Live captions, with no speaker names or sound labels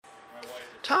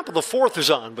Top of the fourth is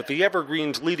on, but the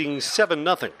Evergreens leading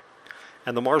 7-0.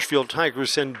 And the Marshfield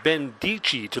Tigers send Ben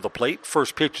Dietschy to the plate.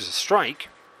 First pitch is a strike.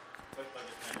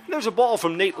 There's a ball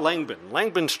from Nate Langbin.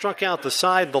 Langbin struck out the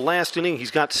side the last inning.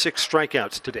 He's got 6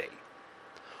 strikeouts today.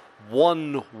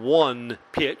 1-1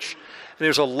 pitch. And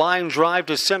there's a line drive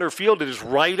to center field. It is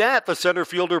right at the center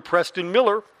fielder, Preston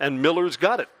Miller, and Miller's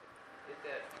got it.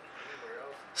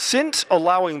 Since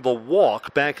allowing the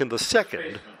walk back in the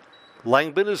second,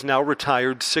 Langbin has now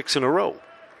retired 6 in a row.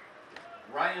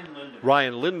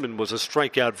 Ryan Lindman was a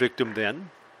strikeout victim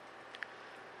then.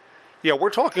 Yeah,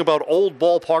 we're talking about old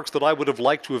ballparks that I would have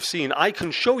liked to have seen. I can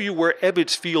show you where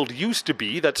Ebbets Field used to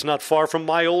be. That's not far from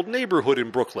my old neighborhood in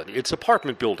Brooklyn. It's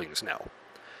apartment buildings now.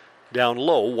 Down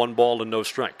low, 1 ball and no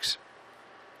strikes.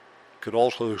 Could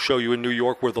also show you in New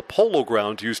York where the Polo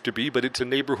Grounds used to be, but it's a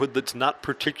neighborhood that's not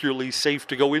particularly safe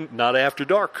to go in, not after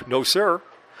dark. No, sir.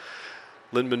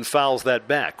 Lindman fouls that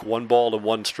back. 1 ball and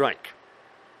 1 strike.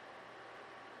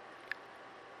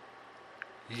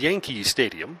 Yankee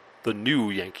Stadium, the new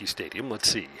Yankee Stadium. Let's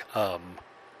see.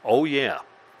 Oh, yeah.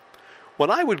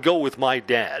 When I would go with my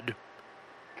dad,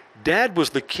 Dad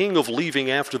was the king of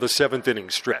leaving after the 7th inning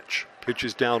stretch.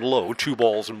 Pitches down low, 2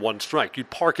 balls and 1 strike. You'd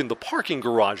park in the parking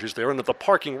garages there, and at the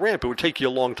parking ramp, it would take you a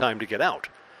long time to get out.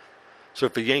 So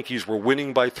if the Yankees were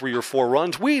winning by 3 or 4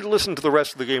 runs, we'd listen to the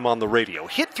rest of the game on the radio.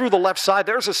 Hit through the left side.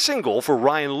 There's a single for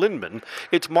Ryan Lindman.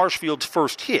 It's Marshfield's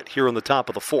first hit here in the top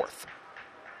of the 4th.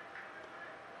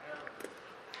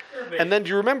 And then do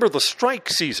you remember the strike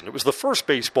season? It was the first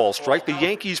baseball strike. The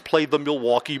Yankees played the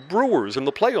Milwaukee Brewers in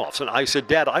the playoffs. And I said,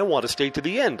 Dad, I want to stay to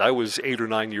the end. I was 8 or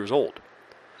 9 years old.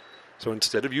 So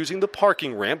instead of using the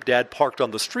parking ramp, Dad parked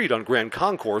on the street on Grand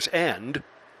Concourse, and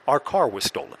our car was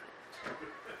stolen.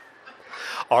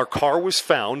 Our car was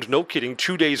found, no kidding,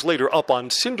 2 days later up on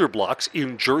cinder blocks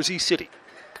in Jersey City.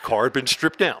 The car had been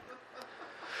stripped down.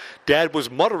 Dad was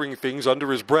muttering things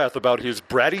under his breath about his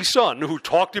bratty son who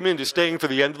talked him into staying for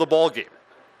the end of the ball game.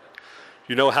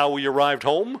 You know how we arrived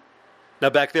home? Now,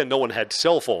 back then, no one had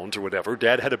cell phones or whatever.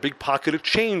 Dad had a big pocket of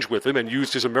change with him and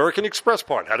used his American Express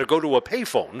card, had to go to a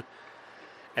payphone,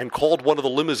 and called one of the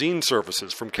limousine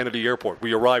services from Kennedy Airport.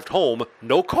 We arrived home,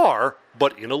 no car,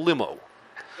 but in a limo.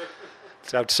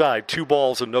 It's outside, 2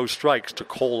 balls and no strikes to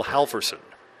Cole Halverson.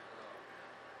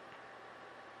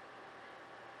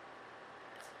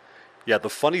 Yeah, the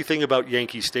funny thing about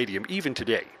Yankee Stadium, even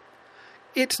today,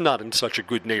 it's not in such a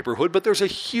good neighborhood, but there's a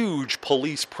huge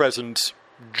police presence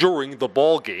during the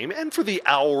ball game and for the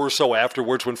hour or so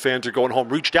afterwards when fans are going home.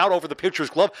 Reached out over the pitcher's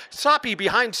glove. Soppe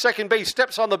behind second base,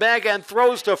 steps on the bag and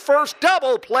throws to first.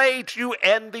 Double play to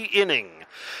end the inning.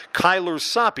 Kyler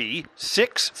Soppe,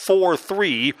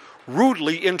 6-4-3,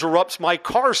 rudely interrupts my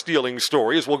car stealing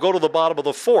story as we'll go to the bottom of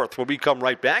the 4th when we come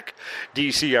right back.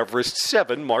 DC Everest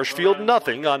 7, Marshfield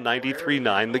nothing on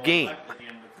 93.9 The Game.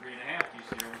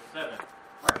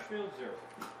 Marshfield 0.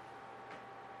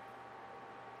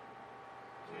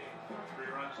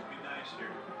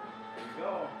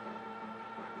 Go.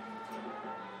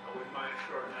 I wouldn't mind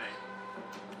a short night.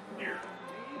 Here.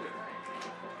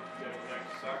 You have like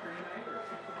soccer tonight or?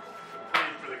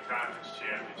 Playing for the conference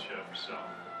championship, so.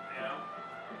 Yeah.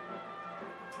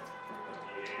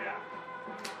 Yeah.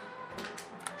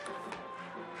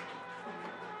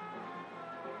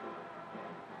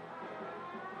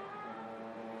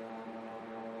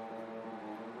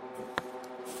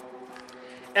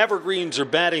 Evergreens are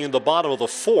batting in the bottom of the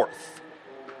 4th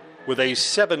with a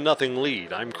 7-0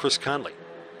 lead. I'm Chris Conley.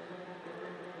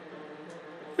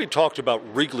 We talked about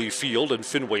Wrigley Field and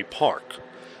Fenway Park.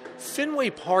 Fenway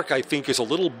Park, I think, is a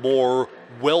little more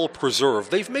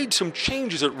well-preserved. They've made some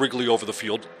changes at Wrigley over the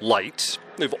field. Lights.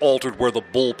 They've altered where the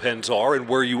bullpens are and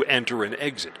where you enter and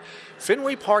exit.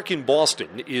 Fenway Park in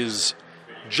Boston is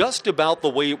just about the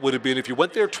way it would have been if you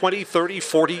went there 20, 30,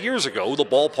 40 years ago. The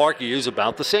ballpark is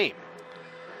about the same.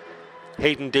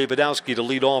 Hayden Davidowski to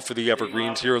lead off for the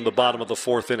Evergreens here in the bottom of the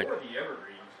 4th inning. For the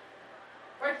Evergreens.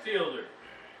 Right fielder.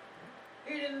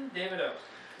 Hayden Davidowski.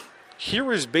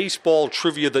 Here is baseball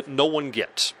trivia that no one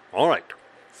gets. All right.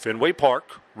 Fenway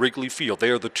Park, Wrigley Field. They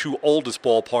are the 2 oldest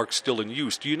ballparks still in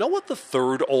use. Do you know what the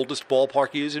 3rd oldest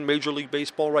ballpark is in Major League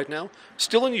Baseball right now?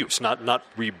 Still in use, not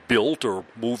rebuilt or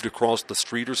moved across the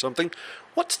street or something.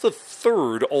 What's the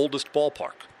 3rd oldest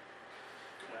ballpark?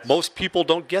 Most people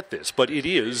don't get this, but it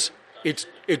is.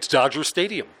 It's Dodger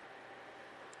Stadium.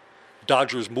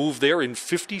 Dodgers moved there in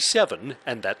 57,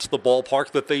 and that's the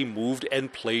ballpark that they moved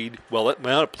and played. Well,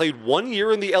 it played 1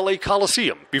 year in the LA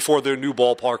Coliseum before their new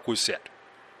ballpark was set.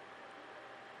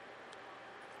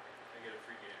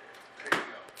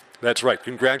 That's right.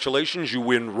 Congratulations. You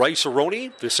win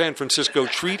Rice-A-Roni, the San Francisco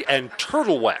Treat, and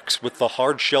Turtle Wax with the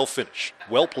hard shell finish.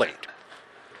 Well played.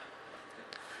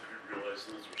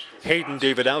 Hayden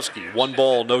Davidowski, 1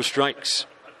 ball, no strikes.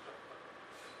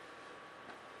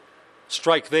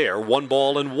 Strike there, 1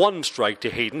 ball and 1 strike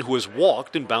to Hayden, who has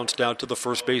walked and bounced out to the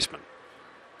first baseman.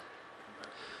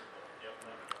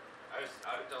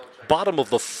 Bottom of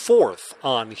the 4th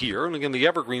on here, and again the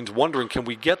Evergreens wondering, can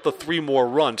we get the 3 more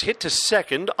runs? Hit to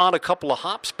second on a couple of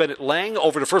hops. Bennett Lang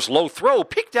over to first, low throw,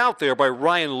 picked out there by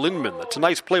Ryan Lindman. That's a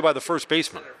nice play by the first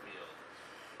baseman.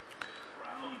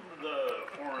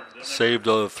 Saved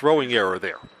a throwing error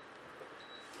there.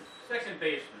 Second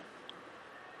baseman,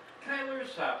 Kyler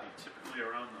Soppe. Typically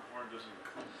around the horn doesn't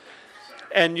come.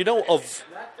 And you know,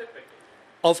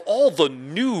 of all the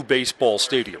new baseball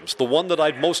stadiums, the one that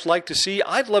I'd most like to see,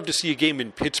 I'd love to see a game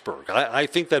in Pittsburgh. I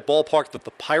think that ballpark that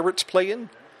the Pirates play in,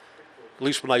 at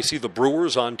least when I see the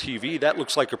Brewers on TV, that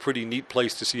looks like a pretty neat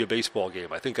place to see a baseball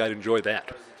game. I think I'd enjoy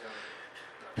that.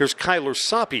 Here's Kyler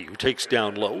Soppe, who takes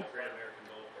down low.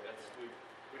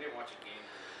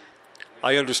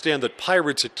 I understand that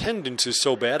Pirates' attendance is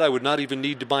so bad I would not even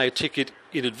need to buy a ticket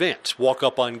in advance. Walk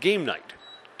up on game night.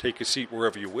 Take a seat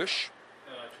wherever you wish.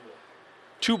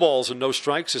 2 balls and no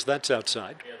strikes as that's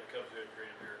outside.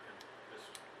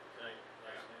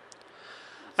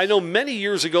 I know many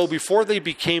years ago, before they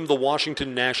became the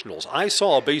Washington Nationals, I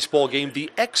saw a baseball game, the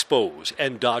Expos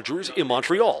and Dodgers in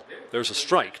Montreal. There's a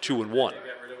strike, 2-1.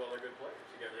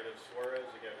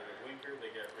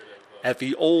 At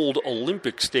the old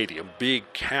Olympic Stadium, big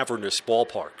cavernous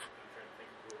ballpark.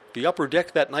 The upper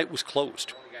deck that night was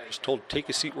closed. I was told to take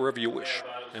a seat wherever you wish,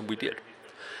 and we did.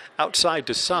 Outside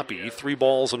to Soppe, 3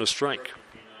 balls and a strike.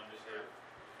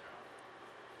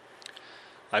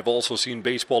 I've also seen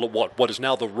baseball at what is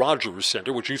now the Rogers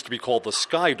Center, which used to be called the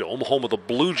Sky Dome, home of the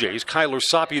Blue Jays. Kyler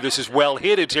Soppe, this is well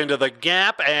hit. It's into the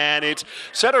gap, and it's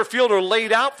center fielder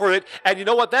laid out for it. And you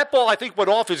know what? That ball, I think, went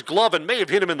off his glove and may have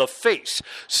hit him in the face.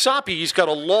 Soppe's got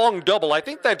a long double. I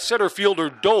think that center fielder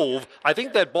dove. I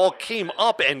think that ball came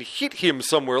up and hit him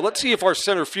somewhere. Let's see if our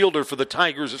center fielder for the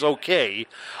Tigers is okay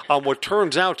on what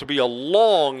turns out to be a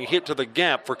long hit to the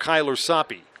gap for Kyler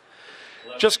Soppe.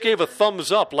 Just gave a thumbs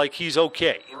up like he's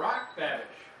okay.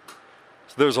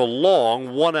 So there's a long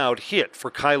 1-out hit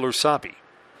for Kyler Soppe.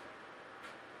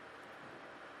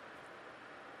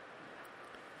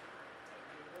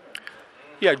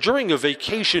 Yeah, during a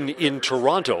vacation in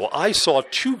Toronto, I saw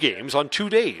 2 games on 2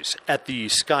 days at the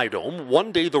Sky Dome.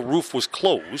 One day the roof was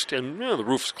closed, and the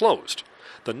roof's closed.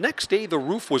 The next day the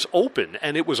roof was open,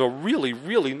 and it was a really,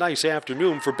 really nice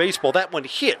afternoon for baseball. That one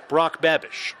hit Brock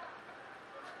Babish.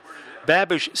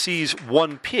 Babish sees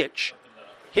 1 pitch,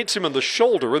 hits him in the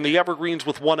shoulder, and the Evergreens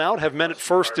with 1 out have men at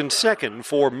first and second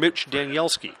for Mitch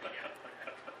Danielski.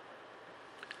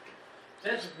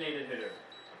 Designated hitter,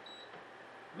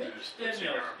 Mitch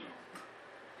Danielski.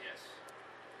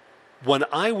 When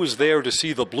I was there to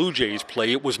see the Blue Jays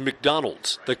play, it was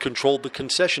McDonald's that controlled the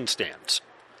concession stands.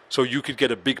 So you could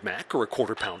get a Big Mac or a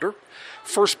quarter pounder.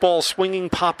 First ball swinging,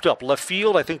 popped up. Left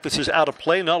field, I think this is out of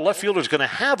play. No, left fielder's going to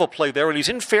have a play there, and he's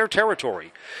in fair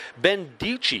territory. Ben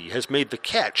Dietschy has made the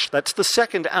catch. That's the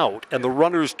 2nd out, and the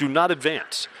runners do not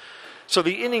advance. So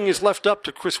the inning is left up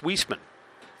to Chris Weisman.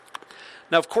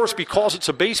 Now, of course, because it's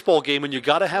a baseball game and you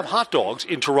got to have hot dogs,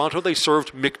 in Toronto they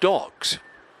served McDogs.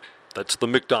 That's the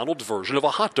McDonald's version of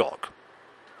a hot dog.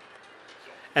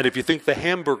 And if you think the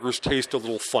hamburgers taste a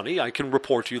little funny, I can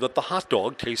report to you that the hot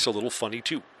dog tastes a little funny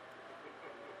too.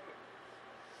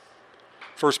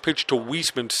 First pitch to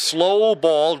Weisman, slow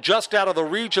ball, just out of the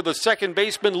reach of the second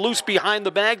baseman, loose behind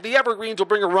the bag. The Evergreens will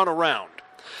bring a run around.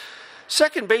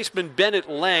 Second baseman Bennett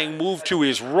Lang moved to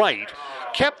his right,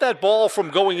 kept that ball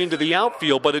from going into the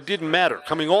outfield, but it didn't matter.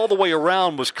 Coming all the way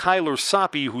around was Kyler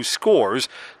Soppe, who scores.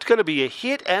 It's going to be a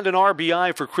hit and an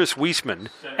RBI for Chris Weisman,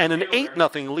 and an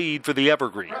 8-0 lead for the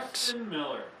Evergreens. Preston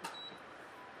Miller.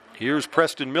 Here's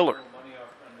Preston Miller.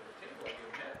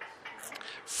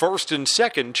 First and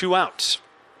second, 2 outs.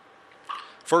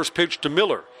 First pitch to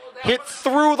Miller. Hit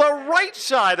through the right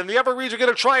side, and the Evergreens are going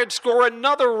to try and score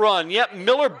another run. Yep,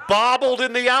 Miller bobbled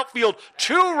in the outfield.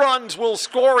 2 runs will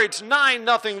score. It's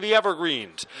 9-0 the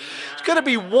Evergreens. It's going to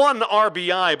be 1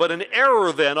 RBI, but an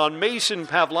error then on Mason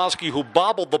Pavlovsky, who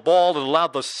bobbled the ball and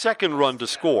allowed the second run to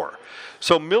score.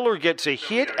 So Miller gets a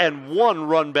hit and 1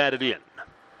 run batted in.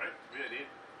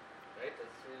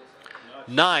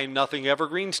 9-0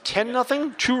 Evergreens.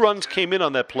 10-0. 2 runs came in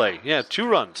on that play. Yeah, 2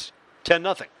 runs.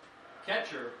 10-0.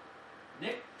 Catcher,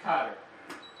 Nick Cotter.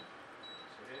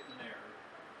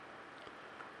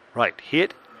 Right,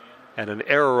 hit And an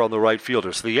error on the right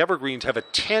fielder. So the Evergreens have a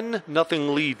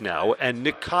 10-0 lead now, and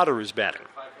Nick Cotter is batting.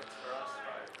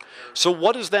 So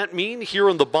what does that mean? Here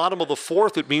in the bottom of the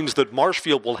fourth, it means that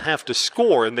Marshfield will have to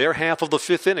score in their half of the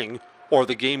fifth inning, or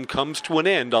the game comes to an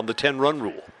end on the 10-run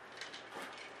rule.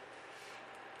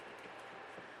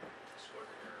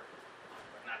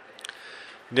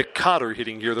 Nick Cotter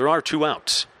hitting here. There are 2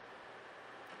 outs.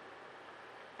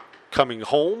 Coming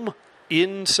home,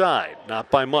 inside,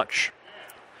 not by much.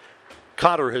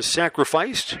 Cotter has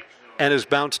sacrificed and has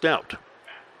bounced out.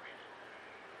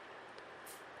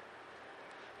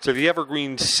 So the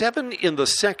Evergreens 7 in the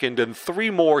second and 3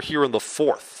 more here in the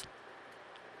fourth.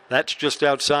 That's just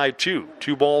outside 2.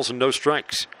 2 balls and no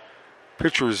strikes.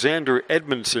 Pitcher Xander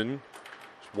Edmondson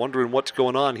is wondering what's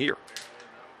going on here.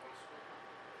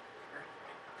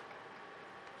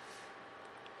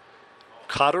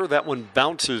 Cotter, that one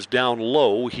bounces down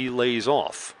low. He lays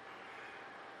off.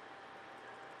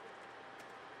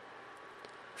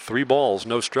 3 balls,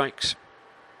 no strikes.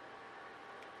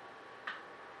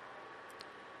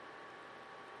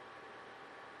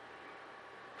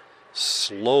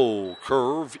 Slow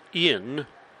curve in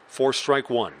for strike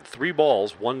 1. 3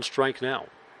 balls, 1 strike now.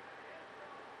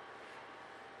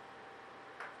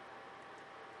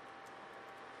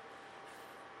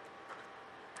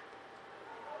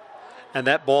 And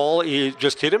that ball is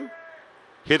just hit him.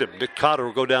 Hit him. Nick Cotter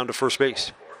will go down to first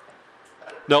base.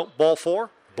 No, ball 4.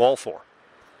 Ball 4.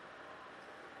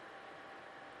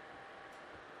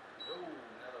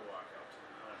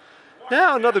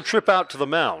 Now another trip out to the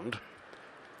mound,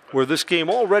 where this game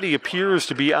already appears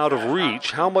to be out of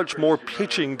reach. How much more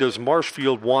pitching does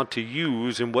Marshfield want to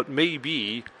use in what may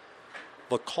be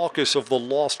the caucus of the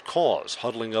lost cause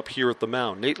huddling up here at the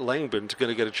mound? Nate Langben's going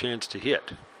to get a chance to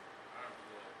hit.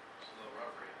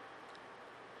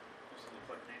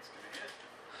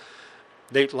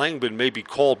 Nate Langben may be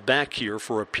called back here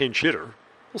for a pinch hitter.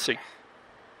 We'll see. You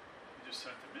just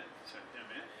sent him in. Sent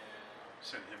him in.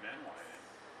 Sent him in. Why?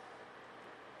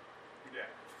 Who dat?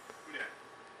 Who dat?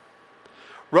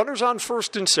 Runners on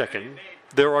first and second.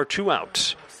 There are 2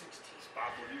 outs.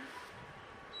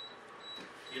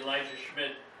 Elijah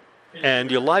Schmidt.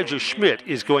 And Elijah Schmidt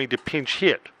is going to pinch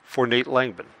hit for Nate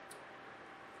Langben.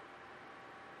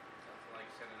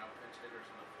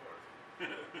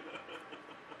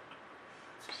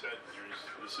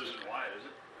 This isn't wide, is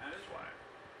it? That is wide.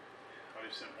 How do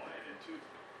you send wide in 2?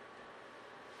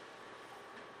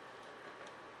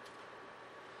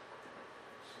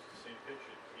 Same pitch.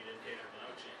 He didn't take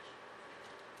no change.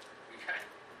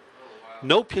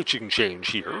 No pitching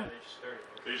change here.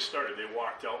 They just started. They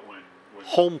walked out when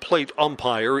Home plate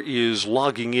umpire is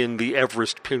logging in the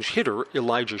Everest pinch hitter,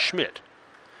 Elijah Schmidt.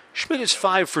 Schmidt is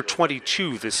 5 for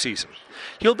 22 this season.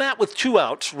 He'll bat with 2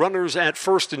 outs, runners at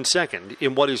first and second,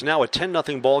 in what is now a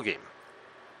 10-0 ball game.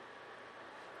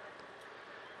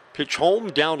 Pitch home,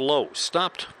 down low,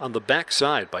 stopped on the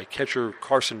backside by catcher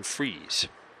Carson Freeze.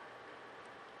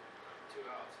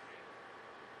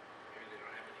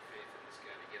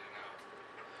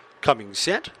 Coming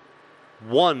set,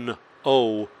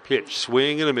 1-0 pitch,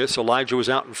 swing and a miss. Elijah was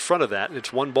out in front of that, and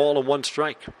it's 1 ball and 1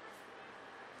 strike.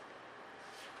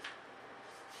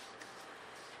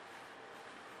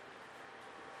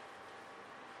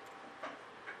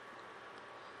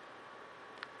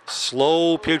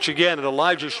 Slow pitch again, and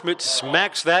Elijah Schmidt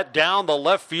smacks that down the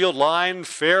left field line.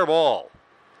 Fair ball.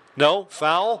 No,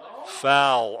 foul?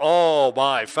 Foul. Oh,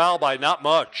 my. Foul by not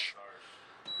much.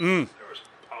 there was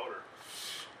powder.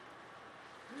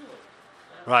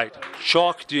 Right.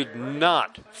 Chalk did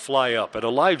not fly up. And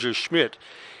Elijah Schmidt,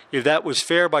 if that was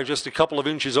fair by just a couple of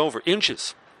inches over,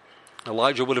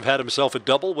 Elijah would have had himself a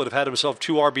double, would have had himself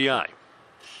 2 RBI.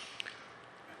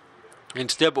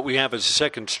 Instead, what we have is a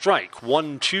second strike,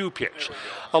 1-2 pitch.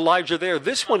 Elijah there.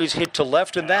 This one is hit to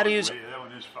left, and that is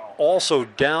also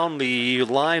down the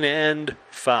line and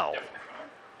foul.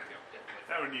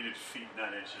 That one needed feet,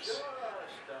 not inches.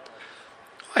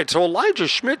 All right, so Elijah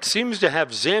Schmidt seems to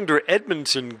have Xander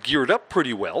Edmondson geared up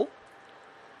pretty well.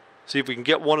 See if we can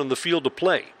get one in the field to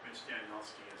play.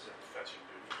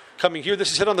 Coming here,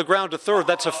 this is hit on the ground to third.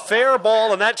 That's a fair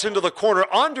ball, and that's into the corner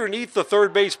underneath the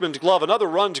third baseman's glove. Another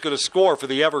run's going to score for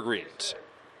the Evergreens.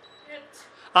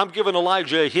 I'm giving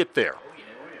Elijah a hit there.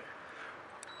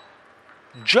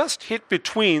 Just hit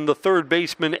between the third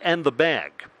baseman and the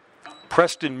bag.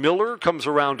 Preston Miller comes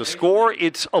around to score.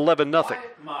 It's 11-0.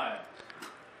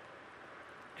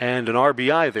 And an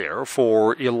RBI there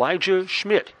for Elijah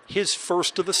Schmidt, his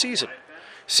first of the season.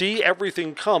 See,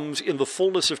 everything comes in the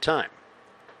fullness of time.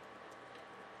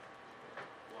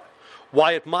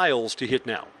 Wyatt Miles to hit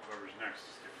now. Whoever's next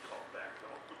is getting called back,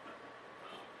 though.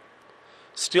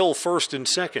 Still first and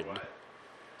second.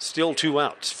 Still 2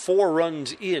 outs. 4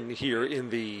 runs in here in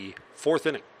the 4th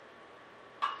inning.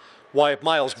 Wyatt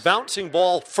Miles bouncing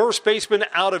ball. First baseman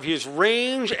out of his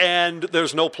range, and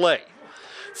there's no play.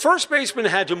 First baseman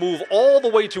had to move all the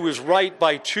way to his right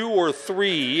by 2 or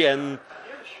 3, and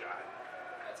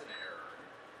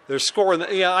they're scoring.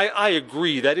 Yeah, I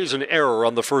agree. That is an error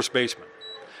on the first baseman.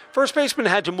 First baseman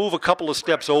had to move a couple of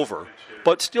steps over,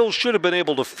 but still should have been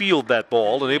able to field that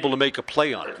ball and able to make a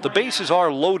play on it. The bases are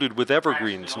loaded with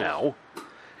evergreens now,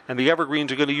 and the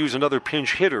evergreens are going to use another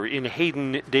pinch hitter in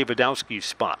Hayden Davidowski's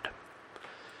spot.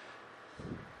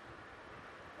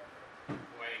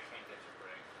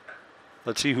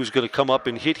 Let's see who's going to come up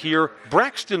and hit here.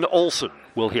 Braxton Olson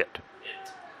will hit.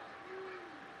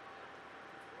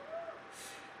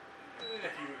 If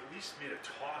you at least made a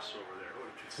toss over there, I would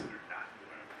have considered not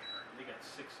doing it. They got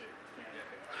 6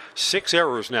 errors. 6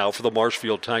 errors now for the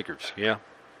Marshfield Tigers. Yeah.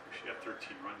 She got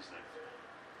 13 runs then.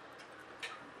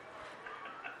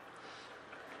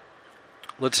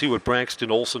 Let's see what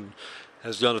Braxton Olson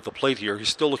has done at the plate here. He's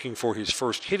still looking for his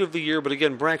first hit of the year, but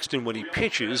again, Braxton, when he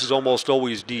pitches, is almost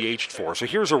always DH'd for. So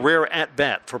here's a rare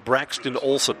at-bat for Braxton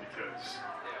Olson.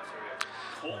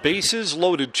 Bases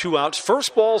loaded, 2 outs.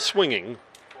 First ball swinging,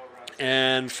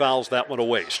 and fouls that one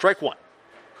away. Strike 1.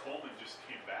 Coleman just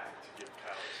came back to give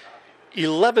Kyle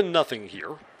a 11-0 here.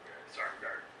 Sorry,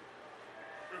 guard.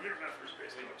 We're here at first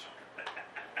base.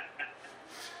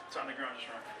 It's on the ground, just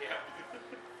wrong. Yeah.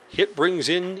 Hit brings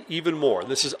in even more.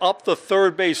 This is up the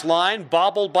third base line,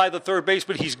 bobbled by the third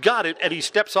baseman. He's got it, and he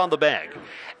steps on the bag.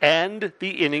 And the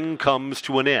inning comes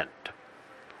to an end.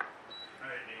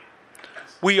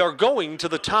 We are going to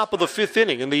the top of the 5th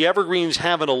inning, and the Evergreens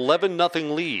have an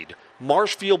 11-0 lead.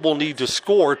 Marshfield will need to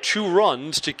score 2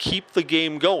 runs to keep the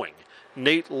game going.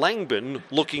 Nate Langbin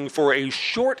looking for a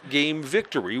short game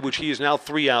victory, which he is now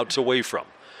 3 outs away from.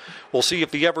 We'll see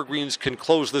if the Evergreens can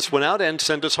close this one out and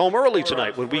send us home early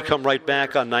tonight when we come right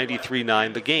back on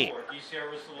 93.9 The Game.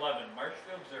 DCR was 11,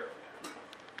 Marshfield 0.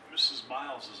 Mrs.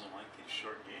 Miles doesn't like these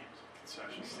short games.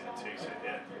 Concession stand takes a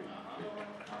hit.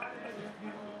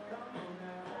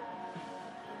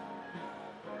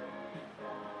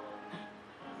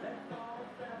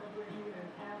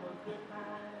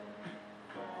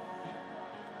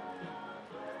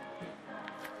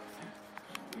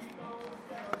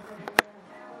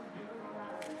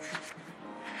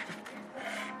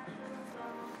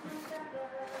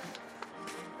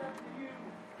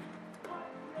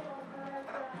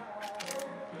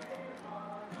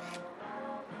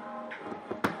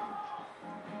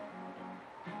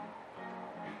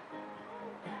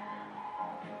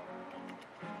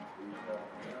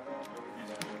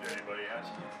 Anybody else?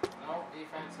 No,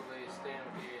 defensively, staying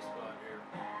with the A spot here.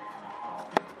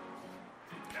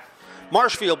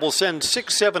 Marshfield will send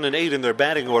 6, 7, and 8 in their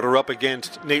batting order up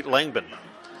against Nate Langbin.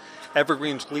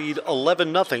 Evergreens lead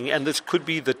 11-0, and this could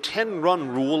be the 10-run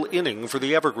rule inning for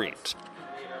the Evergreens.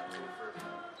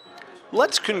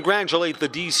 Let's congratulate the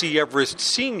D.C. Everest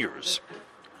seniors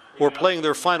who are playing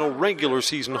their final regular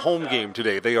season home game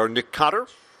today. They are Nick Cotter,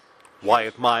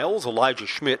 Wyatt Miles, Elijah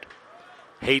Schmidt,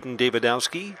 Hayden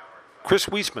Davidowski, Chris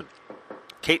Wiesman,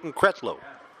 Caton Kretlow,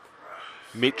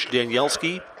 Mitch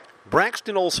Danielski,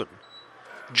 Braxton Olson,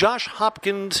 Josh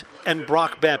Hopkins, and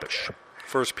Brock Babish.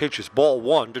 First pitch is ball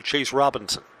 1 to Chase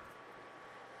Robinson.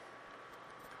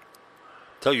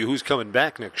 Tell you who's coming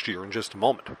back next year in just a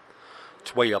moment.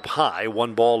 It's way up high,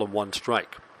 1 ball and 1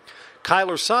 strike.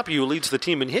 Kyler Soppe, who leads the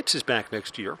team in hits, is back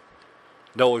next year.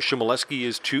 Noah Shimoleski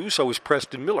is too, so is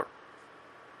Preston Miller.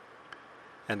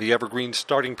 And the Evergreen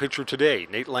starting pitcher today,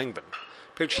 Nate Langbin.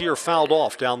 Pitch here fouled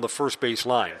off down the first base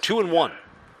line. 2-1.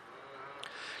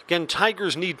 Again,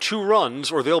 Tigers need 2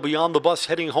 runs or they'll be on the bus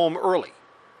heading home early.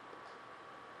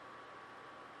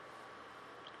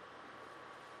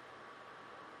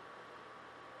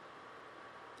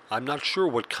 I'm not sure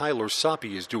what Kyler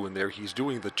Soppe is doing there. He's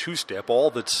doing the 2-step. All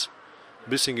that's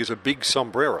missing is a big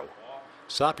sombrero.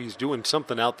 Soppe's doing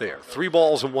something out there. 3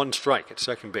 balls and 1 strike at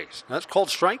second base. That's called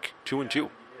strike. 2-2.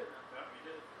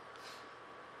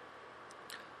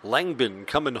 Langbin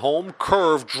coming home.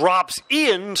 Curve drops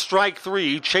in. Strike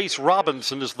 3. Chase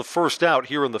Robinson is the first out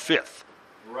here in the 5th.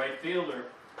 Right fielder.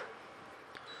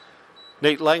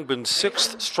 Nate Langbin's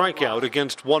 6th strikeout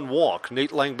against 1 walk.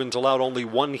 Nate Langbin's allowed only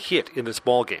 1 hit in this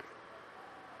ballgame.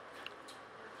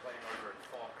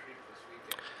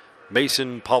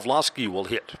 Mason Pavlovsky will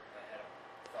hit.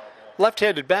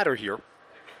 Left-handed batter here.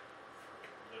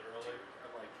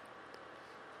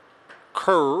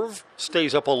 Curve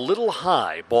stays up a little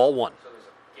high. Ball 1. So there's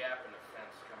a gap in the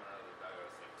fence coming out of the dugout.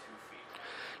 It's like 2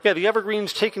 feet. Yeah, the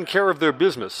Evergreens taking care of their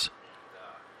business.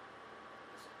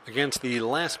 against the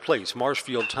last place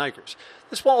Marshfield Tigers.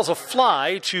 This ball is a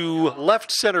fly to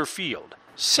left center field.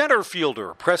 Center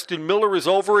fielder Preston Miller is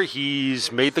over.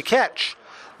 He's made the catch.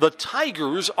 The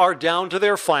Tigers are down to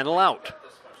their final out.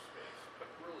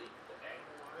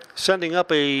 Sending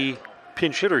up a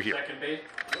pinch hitter here. Second base.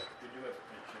 We do have a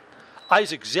pinch hitter.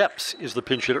 Isaac Zepps is the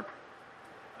pinch hitter.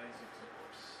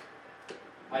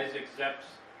 Isaac Zepps,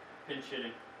 pinch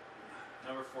hitting.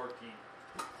 Number 14.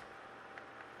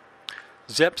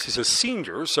 Zepps is a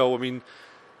senior, so,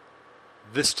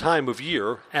 this time of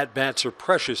year, at-bats are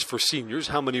precious for seniors.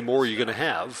 How many more are you going to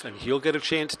have? And he'll get a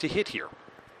chance to hit here.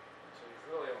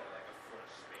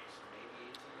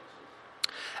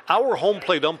 Our home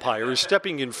plate umpire is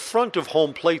stepping in front of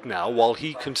home plate now while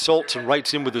he consults and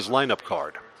writes in with his lineup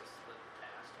card.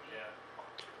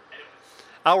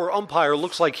 Our umpire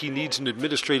looks like he needs an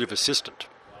administrative assistant.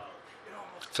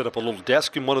 Set up a little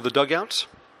desk in one of the dugouts.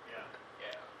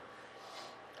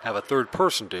 Have a third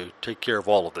person to take care of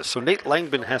all of this. So Nate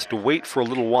Langman has to wait for a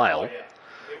little while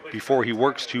before he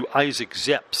works to Isaac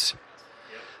Zepps.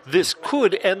 This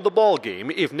could end the ball game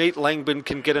if Nate Langman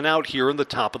can get an out here in the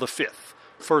top of the fifth.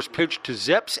 First pitch to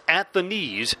Zepps at the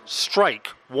knees, strike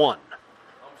one.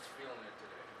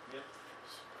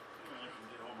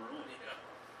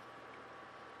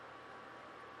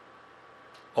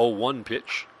 Oh, 1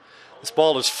 pitch. This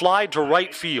ball is flied to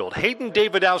right field. Hayden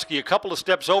Davidowski a couple of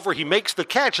steps over. He makes the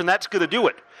catch, and that's going to do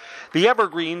it. The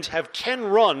Evergreens have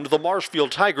 10-run the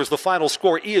Marshfield Tigers. The final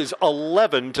score is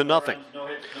 11-0.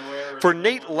 For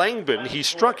Nate Langman, he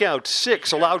struck out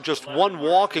 6, allowed just 1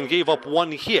 walk, and gave up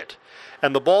 1 hit.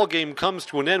 And the ball game comes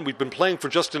to an end. We've been playing for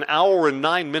just an hour and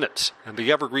 9 minutes, and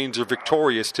the Evergreens are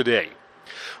victorious today.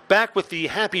 Back with the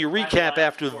happy recap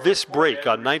after this break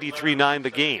on 93.9 The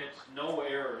Game. No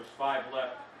errors, 5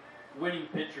 left. Winning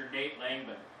pitcher Nate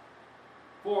Langman.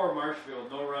 4 Marshfield,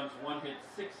 no runs, 1 hit,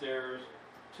 6 errors,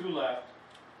 2 left.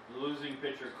 The losing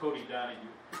pitcher Cody Donahue.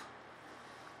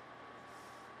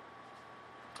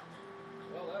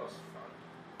 Well, that was fun.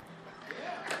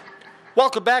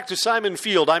 Welcome back to Simon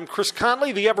Field. I'm Chris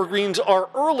Conley. The Evergreens are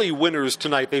early winners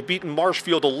tonight. They've beaten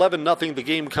Marshfield 11-0, the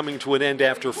game coming to an end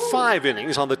after 5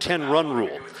 innings on the 10-run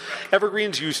rule.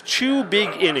 Evergreens used 2 big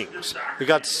innings. They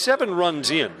got 7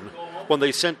 runs in when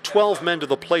they sent 12 men to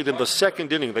the plate in the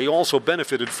second inning. They also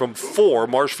benefited from 4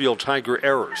 Marshfield Tiger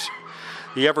errors.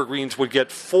 The Evergreens would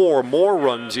get 4 more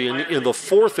runs in the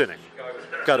 4th inning.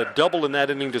 Got a double in that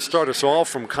inning to start us off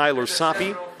from Kyler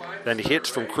Soppe. Then hits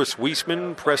from Chris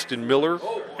Weisman, Preston Miller,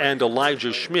 and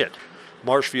Elijah Schmidt.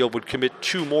 Marshfield would commit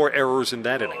 2 more errors in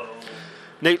that inning.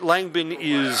 Nate Langman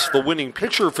is the winning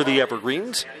pitcher for the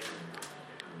Evergreens.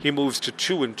 He moves to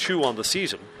 2-2 on the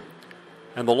season.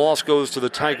 And the loss goes to the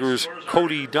Tigers'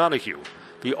 Cody Donahue.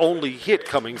 The only hit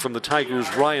coming from the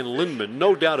Tigers' Ryan Lindman.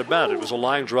 No doubt about it, was a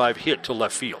line drive hit to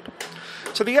left field.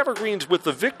 So the Evergreens, with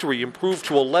the victory, improved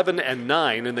to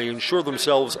 11-9, and they ensure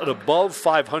themselves an above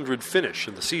 500 finish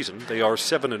in the season. They are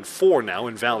 7-4 now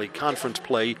in Valley Conference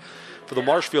play. For the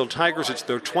Marshfield Tigers, it's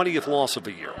their 20th loss of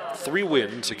the year. 3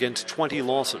 wins against 20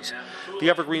 losses. The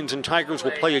Evergreens and Tigers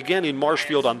will play again in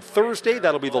Marshfield on Thursday.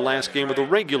 That'll be the last game of the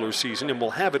regular season, and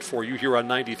we'll have it for you here on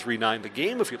 93.9 The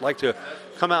Game. If you'd like to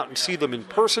come out and see them in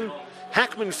person,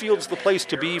 Hackman Field's the place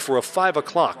to be for a 5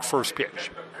 o'clock first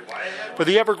pitch. For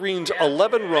the Evergreens,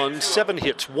 11 runs, 7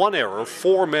 hits, 1 error,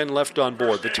 4 men left on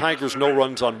board. The Tigers, no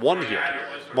runs on 1 hit.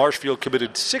 Marshfield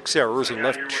committed 6 errors and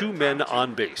left 2 men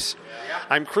on base.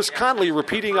 I'm Chris Conley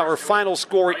repeating our final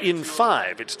score in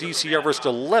 5. It's DC Everest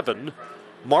 11,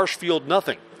 Marshfield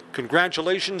nothing.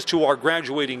 Congratulations to our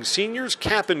graduating seniors.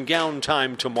 Cap and gown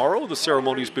time tomorrow. The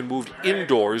ceremony's been moved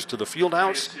indoors to the field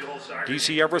house.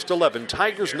 DC Everest 11,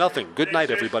 Tigers nothing. Good night,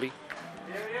 everybody.